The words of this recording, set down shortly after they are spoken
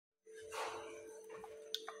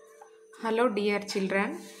Hello dear children,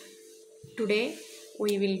 today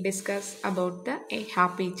we will discuss about the A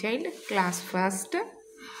Happy Child class first.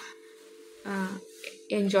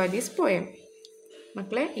 Enjoy this poem.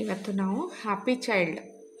 ಮಕ್ಕಳೇ ಇವತ್ತು ನಾವು happy child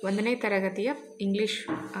 1ನೇ ತರಗತಿಯ English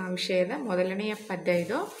ವಿಷಯದ ಮೊದಲನೆಯ ಪದ್ಯ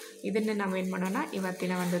ಇದು. ಇದನ್ನು ನಾವೇನು ಮಾಡೋಣ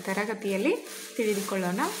ಇವತ್ತಿನ ಒಂದು ತರಗತಿಯಲ್ಲಿ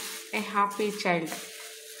ತಿಳಿದುಕೊಳ್ಳೋಣ. A happy child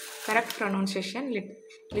correct pronunciation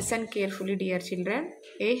listen carefully dear children.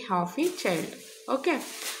 A happy child. Okay,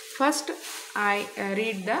 first I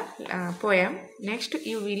read the poem, next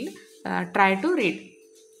you will try to read.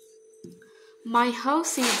 My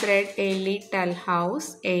house is red, a little house,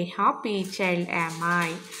 a happy child am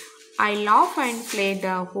I laugh and play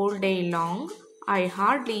the whole day long, I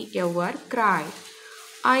hardly ever cry.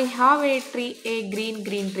 I have a tree, a green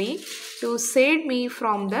tree, to shade me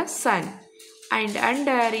from the sun, and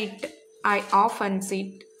under it I often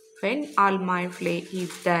sit when all my play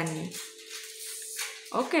is done.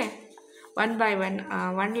 Okay, one by one,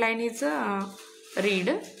 one line is read,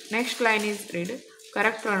 next line is read,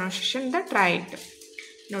 correct pronunciation, the try it.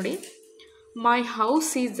 Nodi, my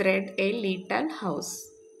house is red, a little house.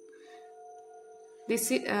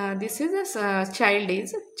 This is a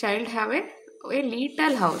child have a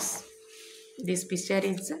little house. This picture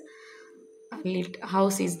is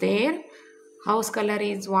house is there. House color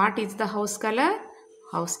is, what is the house color?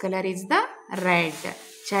 House color is the red.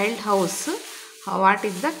 Child house, what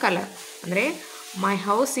is the color? Andre my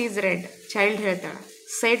house is red. Child ಹೇಳ್ತಾಳೆ,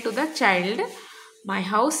 say to the child, my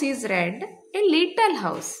house is red, a little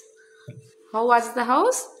house. How was the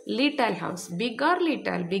house? Little house. Big or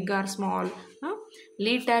little? Big or small?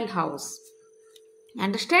 Little house.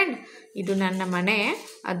 Understand? ಇದು ನನ್ನ ಮನೆ,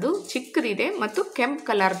 ಅದು ಚಿಕ್ಕದಿದೆ ಮತ್ತು ಕೆಂಪು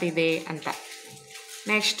ಕಲರ್ದಿದೆ ಅಂತ.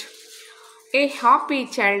 Next, A happy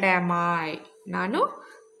child am I. ನಾನು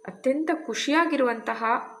ಅತ್ಯಂತ ಖುಷಿಯಾಗಿರುವಂತಹ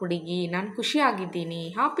ಹುಡುಗಿ, ನಾನು ಖುಷಿಯಾಗಿದ್ದೀನಿ.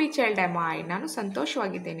 ಹ್ಯಾಪಿ ಚೈಲ್ಡ್ ಆಮ್ ಐ, ನಾನು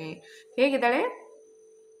ಸಂತೋಷವಾಗಿದ್ದೇನೆ. ಹೇಗಿದ್ದಾಳೆ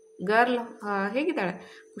ಗರ್ಲ್? ಹೇಗಿದ್ದಾಳೆ?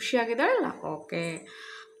 ಖುಷಿಯಾಗಿದ್ದಾಳಲ್ಲ? ಓಕೆ,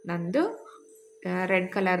 ನಂದು ರೆಡ್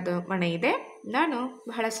ಕಲರ್ದು ಮನೆ ಇದೆ, ನಾನು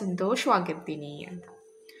ಬಹಳ ಸಂತೋಷವಾಗಿರ್ತೀನಿ ಅಂತ.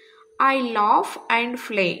 I laugh and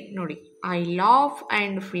play. ನೋಡಿ, I laugh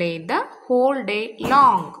and play the whole day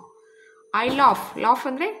long. I laugh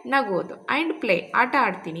ಅಂದರೆ ನಗೋದು, ಆ್ಯಂಡ್ ಪ್ಲೇ ಆಟ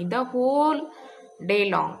ಆಡ್ತೀನಿ, ದ ಹೋಲ್ ಡೇ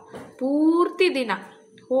ಲಾಂಗ್ ಪೂರ್ತಿ ದಿನ,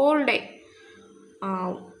 ಹೋಲ್ ಡೇ,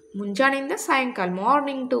 ಮುಂಜಾನೆಯಿಂದ ಸಾಯಂಕಾಲ,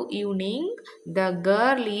 morning to evening, the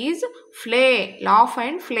girl is laugh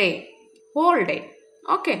and play whole day.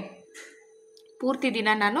 Okay, ಪೂರ್ತಿ ದಿನ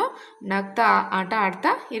ನಾನು ನಗ್ತಾ ಆಟ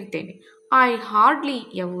ಆಡ್ತಾ ಇರ್ತೇನೆ. I hardly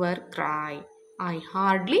ever CRY. I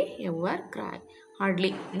hardly ever CRY.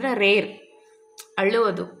 Hardly ಅಂದರೆ ರೇರ್,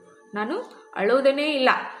 ಅಳುವುದು. ನಾನು ಅಳೋದೇ ಇಲ್ಲ,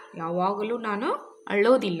 ಯಾವಾಗಲೂ ನಾನು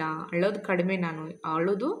ಅಳೋದಿಲ್ಲ, ಅಳೋದು ಕಡಿಮೆ, ನಾನು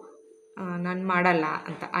ಅಳೋದು ನಾನು ಮಾಡಲ್ಲ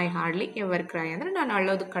ಅಂತ. ಐ ಹಾರ್ಡ್ಲಿ ಎವರ್ ಕ್ರೈ ಅಂದರೆ ನಾನು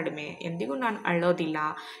ಅಳೋದು ಕಡಿಮೆ, ಎಂದಿಗೂ ನಾನು ಅಳೋದಿಲ್ಲ,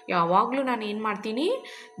 ಯಾವಾಗಲೂ ನಾನು ಏನು ಮಾಡ್ತೀನಿ,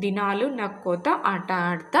 ದಿನಾಲೂ ನಕ್ಕೋತಾ ಆಟ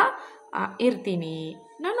ಆಡ್ತಾ ಇರ್ತೀನಿ,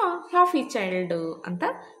 ನಾನು ಹ್ಯಾಪಿ ಚೈಲ್ಡು ಅಂತ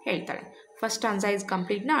ಹೇಳ್ತಾಳೆ. First answer is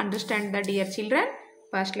complete. Understand the dear children?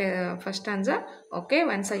 First answer. Okay,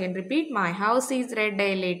 once again repeat. My house is red, a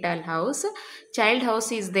little house. Child house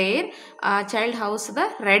is there. Child house the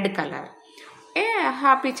red color. A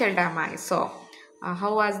happy child am I. So,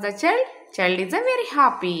 how was the child? Child is a very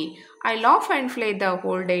happy. I laugh and play the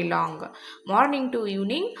whole day long. Morning to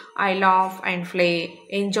evening, I laugh and play.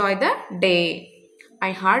 Enjoy the day.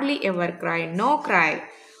 I hardly ever cry. No cry.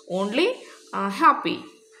 Only happy.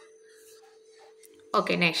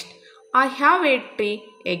 Okay, next. I have a tree,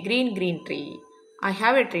 a green tree. I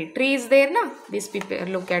have a tree. Tree is there, na? This picture,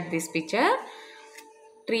 look at this picture.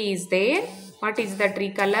 Tree is there. What is the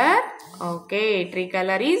tree color? Okay, tree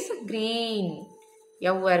color is green.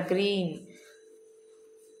 Evergreen.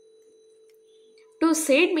 To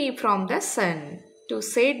shade me from the sun. To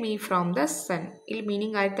shade me from the sun. ಇಲ್ಲಿ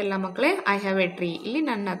meaning ಆಯ್ತಲ್ಲ ಮಕ್ಕಳೇ. I have A tree. ಇಲ್ಲಿ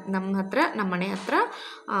ನಮ್ಮ ಮನೆ ಹತ್ರ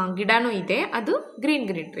ಗಿಡನೂ ಇದೆ, ಅದು green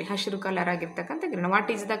tree, ಹಸಿರು ಕಲರ್ ಆಗಿರ್ತಕ್ಕಂಥ ಗಿಡ. What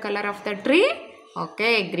is the colour of the tree? Okay,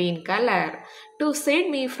 green colour. To seed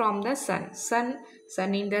me from the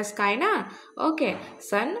sun in the ಸ್ಕೈನಾ? Okay,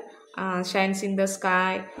 sun shines in the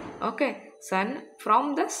sky. Okay, sun from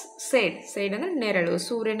the seed ಅಂದರೆ ನೆರಳು.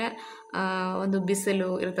 ಸೂರ್ಯನ ಒಂದು ಬಿಸಿಲು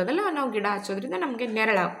ಇರ್ತದಲ್ಲ, ನಾವು ಗಿಡ ಹಚ್ಚೋದ್ರಿಂದ ನಮಗೆ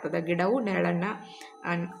ನೆರಳಾಗ್ತದೆ, ಗಿಡವು ನೆರಳನ್ನು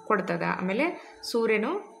ಕೊಡ್ತದೆ. ಆಮೇಲೆ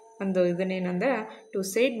ಸೂರ್ಯನು ಒಂದು ಇದನ್ನೇನಂದ್ರೆ to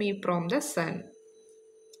seed me from the ಸನ್,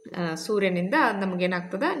 ಸೂರ್ಯನಿಂದ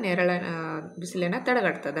ನಮಗೇನಾಗ್ತದೆ, ಬಿಸಿಲನ್ನು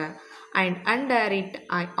ತಡೆಗಟ್ತದೆ. And under it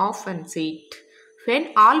I often sit when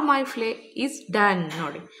all my play is done.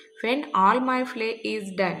 ನೋಡಿ, when all my play is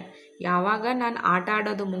done, ಯಾವಾಗ ನಾನು ಆಟ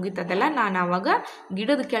ಆಡೋದು ಮುಗಿತದಲ್ಲ, ನಾನು ಆವಾಗ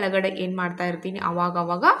ಗಿಡದ ಕೆಳಗಡೆ ಏನು ಮಾಡ್ತಾ ಇರ್ತೀನಿ,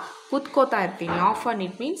 ಅವಾಗ ಕೂತ್ಕೋತಾ ಇರ್ತೀನಿ. ಆಫನ್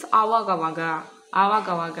ಇಟ್ ಮೀನ್ಸ್ ಆವಾಗವಾಗ.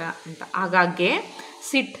 ಆವಾಗವಾಗ ಅಂತ ಆಗಾಗ್ಗೆ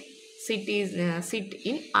ಸಿಟ್ ಸಿಟ್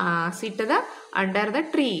ಇನ್ sit the under the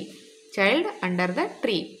tree child under the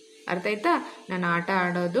tree. ಅರ್ಥ ಆಯ್ತಾ? ನಾನು ಆಟ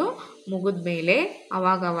ಆಡೋದು ಮುಗಿದ ಮೇಲೆ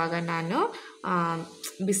ಅವಾಗವಾಗ ನಾನು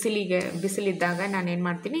ಬಿಸಿಲಿದ್ದಾಗ ನಾನು ಏನು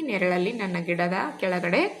ಮಾಡ್ತೀನಿ, ನೆರಳಲ್ಲಿ ನನ್ನ ಗಿಡದ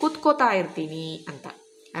ಕೆಳಗಡೆ ಕೂತ್ಕೋತಾ ಇರ್ತೀನಿ ಅಂತ.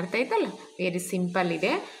 ಅರ್ಥ ಆಯ್ತಲ್ಲ? ವೆರಿ ಸಿಂಪಲ್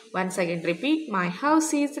ಇದೆ. Once again repeat. My house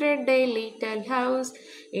is red A little house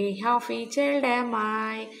A ಹಾಫಿ child am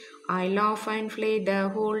I laugh and play the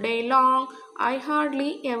whole day long. I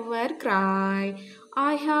hardly ever cry.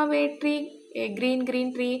 I have a tree, a green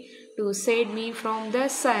tree to save me from the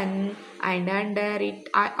sun. And under it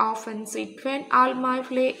I often sit when all my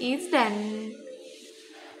play is done.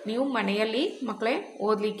 ನೀವು ಮನೆಯಲ್ಲಿ ಮಕ್ಕಳೇ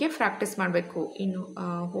ಓದಲಿಕ್ಕೆ practice ಮಾಡಬೇಕು. ಇನ್ನು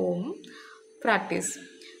home practice.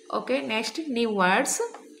 Okay, next ನೀವು words.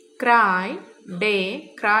 CRY, day.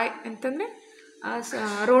 CRY ಅಂತಂದರೆ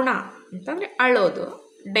ಋಣ ಅಂತಂದರೆ ಅಳೋದು.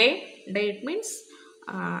 ಡೇ ಇಟ್ ಮೀನ್ಸ್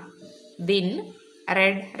ದಿನ್.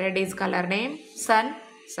 Red is colour name. Sun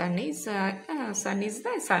is the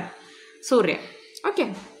sun, Surya. Okay,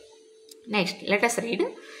 next let us read.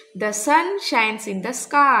 The sun shines in the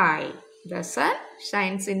sky. The sun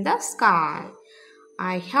shines in the sky.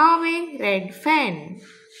 I have a red pen.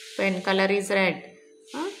 Pen color is red.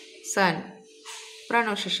 Sun.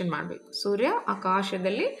 Pronunciation ಮಾಡಬೇಕು. ಸೂರ್ಯ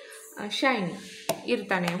ಆಕಾಶದಲ್ಲಿ shine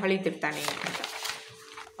ಇರ್ತಾನೆ, ಹೊಳಿತಿರ್ತಾನೆ ಅಂತ.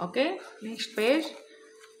 Okay, next page.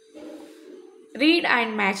 Read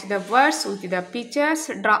and match the words with the pictures.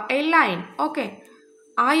 Draw a line. Okay.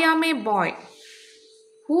 I am a boy.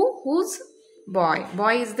 Who's boy?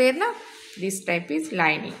 Boy is there na? This type is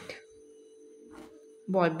line it.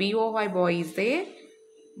 Boy, B-O-Y, boy is there.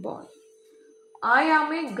 Boy. I am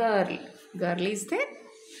a girl. Girl is there.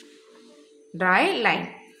 Draw a line.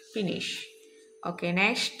 Finish. Okay,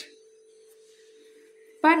 next.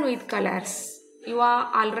 Fun with colors. You are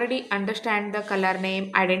already understand the color name.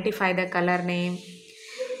 Identify the color name.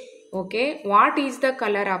 Okay. What is the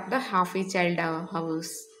color of the happy child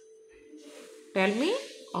house? Tell me.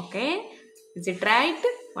 Okay. Is it right?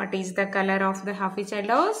 What is the color of the happy child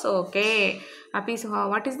house? Okay.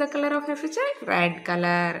 What is the color of happy child? Red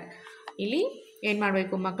color. ಇಲ್ಲಿ ಏನು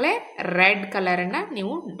ಮಾಡಬೇಕು ಮಕ್ಕಳೇ? Red ಕಲರನ್ನು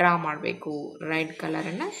ನೀವು draw ಮಾಡಬೇಕು. Red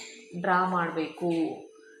ಕಲರನ್ನು draw ಮಾಡಬೇಕು.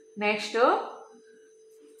 Next,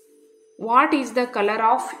 what is the colour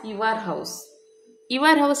of your house?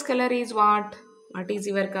 Your house colour is what? What is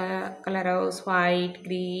your colour house? White,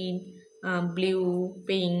 green, blue,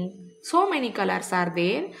 pink. So many colors are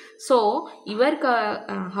there. So your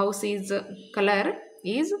house is color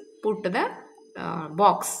is put the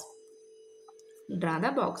box. Draw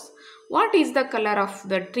the box. What is the color of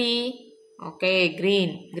the tree? Okay,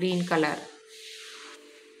 green color.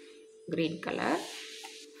 Green color.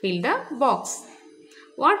 Fill the box.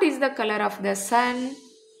 What is the color of the sun?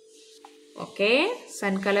 Okay,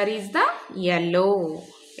 sun color is the yellow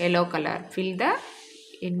color. Fill the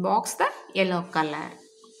in box the yellow color.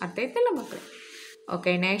 ಅರ್ಥ ಆಯ್ತಲ್ಲ ಮಕ್ಕಳು?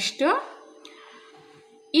 Okay, next.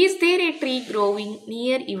 Is there A tree growing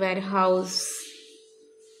near your house?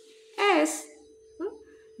 S.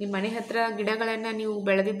 ನಿಮ್ಮ ಮನೆ ಹತ್ರ ಗಿಡಗಳನ್ನು ನೀವು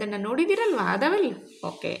ಬೆಳೆದಿದ್ದನ್ನು ನೋಡಿದ್ದೀರಲ್ವಾ? ಅದಾವಲ್ಲ?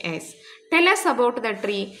 Okay, S. Tell us about the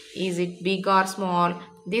tree. Is it big R small?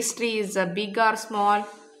 This tree is big R small?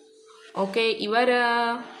 Okay,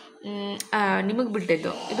 ನಿಮಗೆ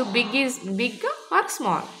ಬಿಟ್ಟಿದ್ದು ಇದು big R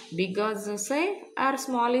small? Big as say R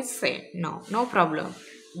small is say? No problem.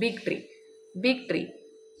 Big tree.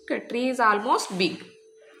 Okay, tree is almost big.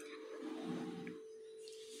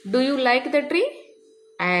 Do you like the tree?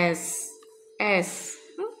 Yes.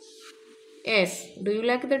 Do you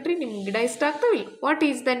like the tree? ನಿಮ್ಗೆ ಗಿಡ ಇಷ್ಟ ಆಗ್ತವಿಲ್ಲ? What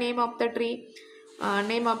is the name of the tree?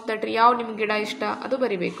 Name of the tree. ಯಾವ ನಿಮ್ಗೆ ಗಿಡ ಇಷ್ಟ ಅದು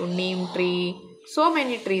ಬರಿಬೇಕು. Neem tree. So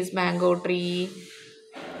many trees. Mango tree,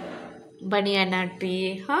 ಬನಿಯಾನಾ tree.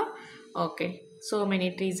 Okay, so many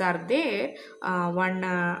trees are there. One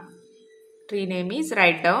tree name is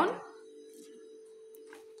write down.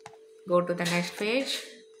 Go to the next page.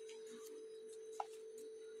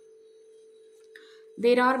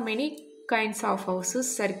 There are many kinds of houses.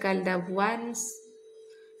 Circle the ones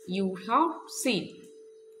you have seen.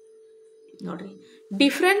 Nodri.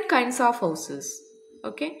 Different kinds of houses.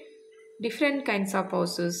 Okay, different kinds of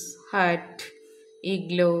houses. Hut,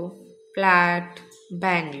 igloo, flat,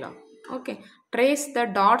 bungalow. Okay, trace the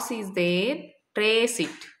dots is there. Trace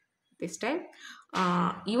it. This time,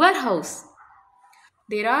 your house.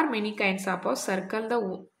 There are many kinds of house. Circle the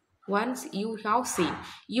ones you have seen.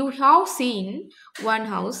 You have seen one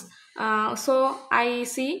house. So I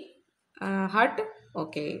see hut.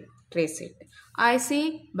 Okay, trace it. I see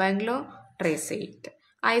bungalow. Trace it.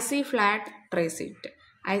 I see flat. Trace it.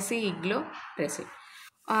 I see igloo. Trace it.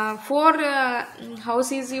 Four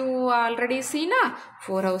houses you already seen.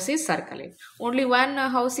 Four houses circle it. Only one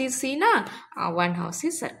house is seen. One house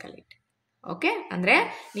is circle it. Okay ಅಂದರೆ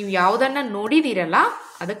ನೀವು ಯಾವುದನ್ನು ನೋಡಿದ್ದೀರಲ್ಲ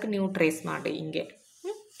ಅದಕ್ಕೆ ನೀವು trace ಮಾಡಿ ಹಿಂಗೆ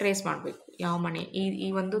trace ಮಾಡಬೇಕು. ಯಾವ ಮನೆ ಈ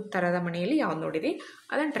ಒಂದು ಥರದ ಮನೆಯಲ್ಲಿ ಯಾವ್ದು ನೋಡಿರಿ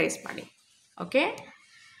ಅದನ್ನು ಟ್ರೇಸ್ ಮಾಡಿ. Okay,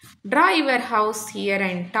 draw your house here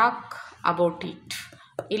and talk about it.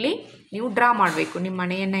 ಇಲ್ಲಿ ನೀವು ಡ್ರಾ ಮಾಡಬೇಕು. ನಿಮ್ಮ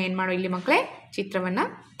ಮನೆಯನ್ನು ಏನು ಮಾಡೋ ಇಲ್ಲಿ ಮಕ್ಕಳೇ ಚಿತ್ರವನ್ನು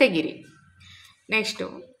ತೆಗೀರಿ. Next,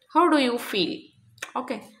 how do you feel?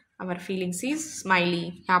 Okay, hour feelings is smiley,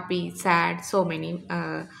 happy, sad, so many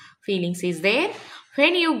feelings is there.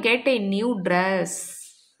 When you get a new dress,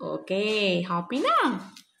 okay, happy na?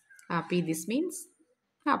 Happy, this means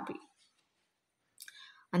happy.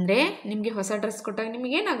 ಅಂದರೆ ನಿಮಗೆ ಹೊಸ ಡ್ರೆಸ್ ಕೊಟ್ಟಾಗ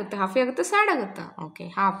ನಿಮಗೆ ಏನಾಗುತ್ತೆ? Happy ಆಗುತ್ತೆ, sad ಆಗುತ್ತಾ? Okay,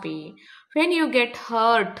 happy. When you get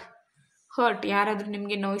hurt, hurt ಯಾರಾದರೂ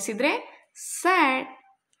ನಿಮಗೆ ನೋಯಿಸಿದ್ರೆ ಸ್ಯಾಡ್,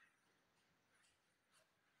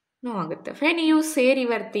 ನೋವಾಗುತ್ತೆ. When you share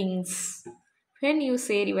your things, when you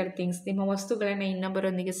share your things, ನಿಮ್ಮ ವಸ್ತುಗಳನ್ನು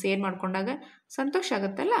ಇನ್ನೊಬ್ಬರೊಂದಿಗೆ ಸೇರ್ ಮಾಡ್ಕೊಂಡಾಗ ಸಂತೋಷ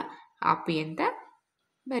ಆಗುತ್ತಲ್ಲ, ಹ್ಯಾಪಿ ಅಂತ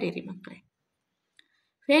ಬರೀರಿ ಮಕ್ಕಳೇ.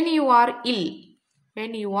 ವೆನ್ ಯು ಆರ್ ಇಲ್,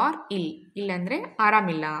 ವೆನ್ ಯು ಆರ್ ಇಲ್, ಇಲ್ಲಂದರೆ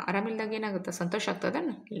ಆರಾಮಿಲ್ಲ. ಆರಾಮಿಲ್ದಾಗ ಏನಾಗುತ್ತೆ? ಸಂತೋಷ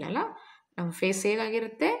ಆಗ್ತದನ್ನ? ಇಲ್ಲಲ್ಲ, ನಮ್ಮ face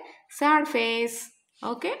ಹೇಗಾಗಿರುತ್ತೆ? Sad face.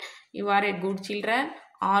 Okay, you are A good children.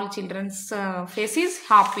 All children's face is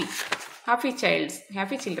happy, happy child's,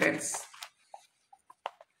 happy children's.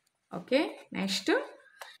 Okay, next,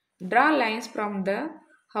 draw lines from the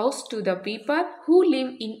house to the people who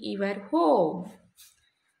live in your home.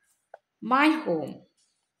 My home.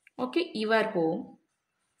 Okay, your home.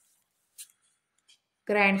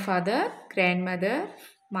 Grandfather, grandmother,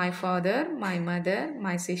 my father, my mother,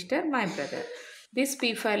 my sister, my brother. These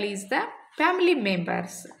people is the family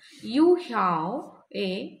members you have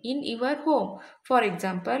in your home. For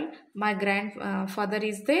example, my grandfather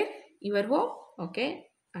is there, your home. Okay,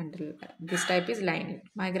 underline. This type is line.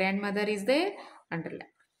 My grandmother is there,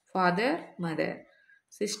 underline. Father, mother,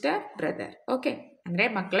 sister, brother. Okay, ಅಂದರೆ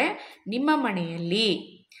ಮಕ್ಕಳೇ, ನಿಮ್ಮ ಮನೆಯಲ್ಲಿ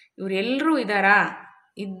ಇವರೆಲ್ಲರೂ ಇದ್ದಾರಾ?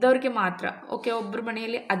 ಇದ್ದವ್ರಿಗೆ ಮಾತ್ರ. Okay, ಒಬ್ಬರ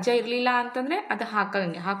ಮನೆಯಲ್ಲಿ ಅಜ್ಜ ಇರಲಿಲ್ಲ ಅಂತಂದರೆ ಅದು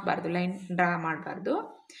ಹಾಕಬಾರ್ದು, ಲೈನ್ ಡ್ರಾ ಮಾಡಬಾರ್ದು.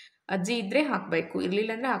 ಅಜ್ಜಿ ಇದ್ದರೆ ಹಾಕಬೇಕು,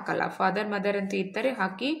 ಇರಲಿಲ್ಲ ಅಂದರೆ ಹಾಕಲ್ಲ. ಫಾದರ್ ಮದರ್ ಅಂತ ಇರ್ತಾರೆ,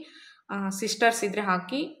 ಹಾಕಿ. ಸಿಸ್ಟರ್ಸ್ ಇದ್ದರೆ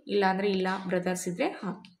ಹಾಕಿ, ಇಲ್ಲ ಅಂದರೆ ಇಲ್ಲ. ಬ್ರದರ್ಸ್ ಇದ್ದರೆ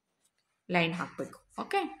ಹಾಕಿ, ಲೈನ್ ಹಾಕಬೇಕು.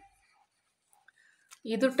 ಓಕೆ,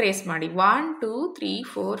 ಇದು ಟ್ರೇಸ್ ಮಾಡಿ. 1 2 3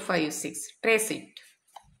 4 5 6 trace it.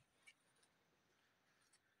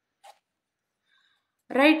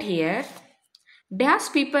 Right here, dash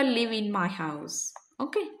people live in my house.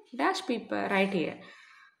 Okay, dash people right here.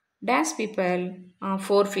 Dash people,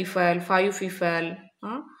 4 people, 5 people.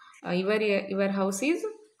 Your house is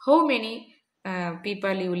how many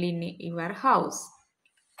people you live in your house?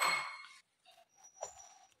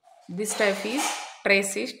 This type is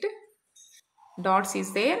traced. Dots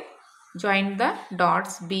is there. Join the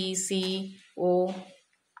dots B, C, O.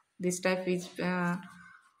 This type is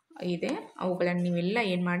ಇದೆ. ಅವುಗಳನ್ನು ನೀವೆಲ್ಲ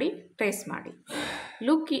ಏನು ಮಾಡಿ? Trace ಮಾಡಿ.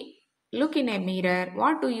 Look in a mirror.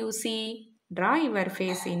 What do U C? Draw your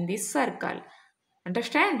face in this circle.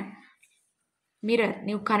 Understand? Mirror,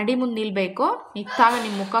 ನೀವು ಕನ್ನಡಿ ಮುಂದೆ ನಿಲ್ಬೇಕು. ನಿಂತಾಗ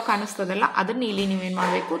ನಿಮ್ಮ ಮುಖ ಕಾಣಿಸ್ತದಲ್ಲ, ಅದನ್ನು ಇಲ್ಲಿ ನೀವೇನು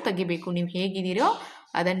ಮಾಡಬೇಕು? ತೆಗಿಬೇಕು. ನೀವು ಹೇಗಿದ್ದೀರೋ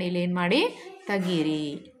ಅದನ್ನು ಇಲ್ಲಿ ಏನು ಮಾಡಿ? ತೆಗೀರಿ.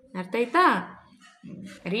 ಅರ್ಥ ಆಯ್ತಾ?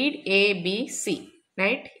 Read A B C.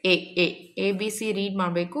 Right? A B C read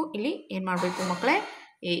ಮಾಡಬೇಕು. ಇಲ್ಲಿ ಏನು ಮಾಡಬೇಕು ಮಕ್ಕಳೇ?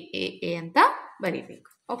 ಎ ಅಂತ ಬರೀಬೇಕು.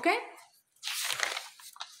 Okay,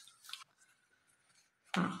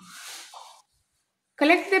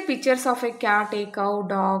 collect the pictures of a cat, a cow,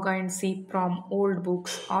 dog and sheep from old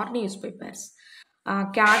books or newspapers.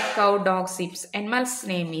 Cat, cow, dog, sheep, animals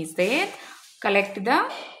name is there. Collect the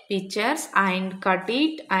pictures and cut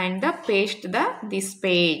it and paste this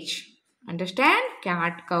page. Understand?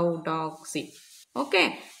 Cat, cow, dog, sheep. Okay,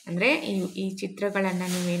 ಅಂದರೆ ಈ ಚಿತ್ರಗಳನ್ನು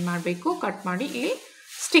ನೀವೇನು ಮಾಡಬೇಕು? Cut ಮಾಡಿ ಇಲ್ಲಿ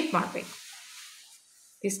stick ಮಾಡಬೇಕು.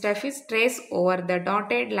 This type is trace over the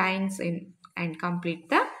dotted lines and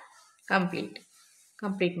complete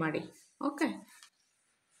ಮಾಡಿ. Okay.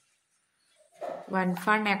 One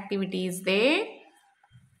fun activity is there.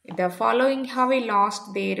 The following have lost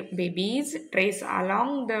their babies. Trace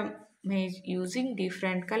along the image using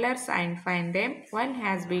different colors and find them. One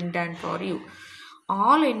has been done for you.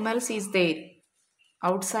 All animals is there.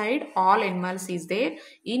 Outside, all animals is there.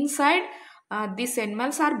 Inside, these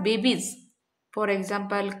animals are babies. For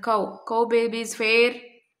example, cow babies where?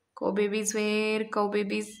 Cow babies where? Cow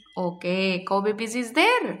babies. Okay, cow babies is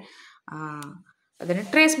there. ಅದನ್ನು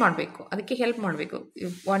trace ಮಾಡಬೇಕು. ಅದಕ್ಕೆ help ಮಾಡಬೇಕು.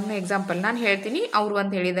 One example ನಾನು ಹೇಳ್ತೀನಿ, ಅವ್ರು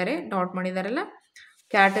ಒಂದು ಹೇಳಿದ್ದಾರೆ, dot ಮಾಡಿದಾರಲ್ಲ.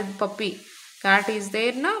 Cat is Pappi, cat is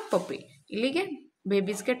ದೇರ್ನ ಪಪ್ಪಿ. ಇಲ್ಲಿಗೆ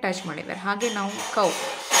ಬೇಬೀಸ್ಗೆ ಟಚ್ ಮಾಡಿದ್ದಾರೆ. ಹಾಗೆ ನಾವು ಕೌ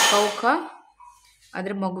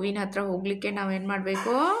ಅದ್ರ ಮಗುವಿನ ಹತ್ರ ಹೋಗಲಿಕ್ಕೆ ನಾವೇನು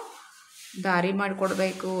ಮಾಡಬೇಕು? ದಾರಿ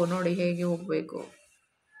ಮಾಡಿಕೊಡ್ಬೇಕು ನೋಡಿ ಹೇಗೆ ಹೋಗಬೇಕು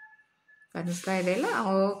ಕಾಣಿಸ್ತಾ ಇದೆಯಲ್ಲ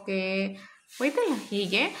ಓಕೆ ಹೋಯ್ತಲ್ಲ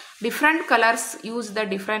ಹೀಗೆ different colours use the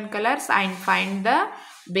different colours and find the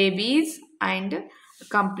babies and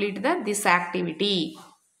complete this activity.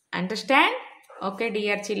 Understand? Okay,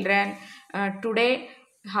 dear children, today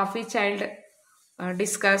Hafi child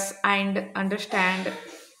discuss and understand.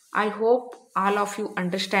 I hope all of you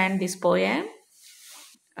understand this poem.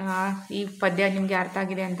 ಈ ಪದ್ಯ ನಿಮಗೆ ಅರ್ಥ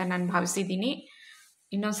ಆಗಿದೆ ಅಂತ ನಾನು ಭಾವಿಸಿದ್ದೀನಿ.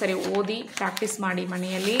 ಇನ್ನೊಂದ್ಸರಿ ಓದಿ practice ಮಾಡಿ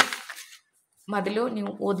ಮನೆಯಲ್ಲಿ. ಮೊದಲು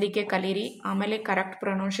ನೀವು ಓದಲಿಕ್ಕೆ ಕಲೀರಿ, ಆಮೇಲೆ ಕರೆಕ್ಟ್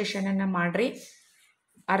ಪ್ರೊನೌನ್ಸಿಯೇಷನನ್ನು ಮಾಡಿರಿ,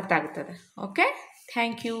 ಅರ್ಥ ಆಗ್ತದೆ. Okay,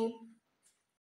 thank you.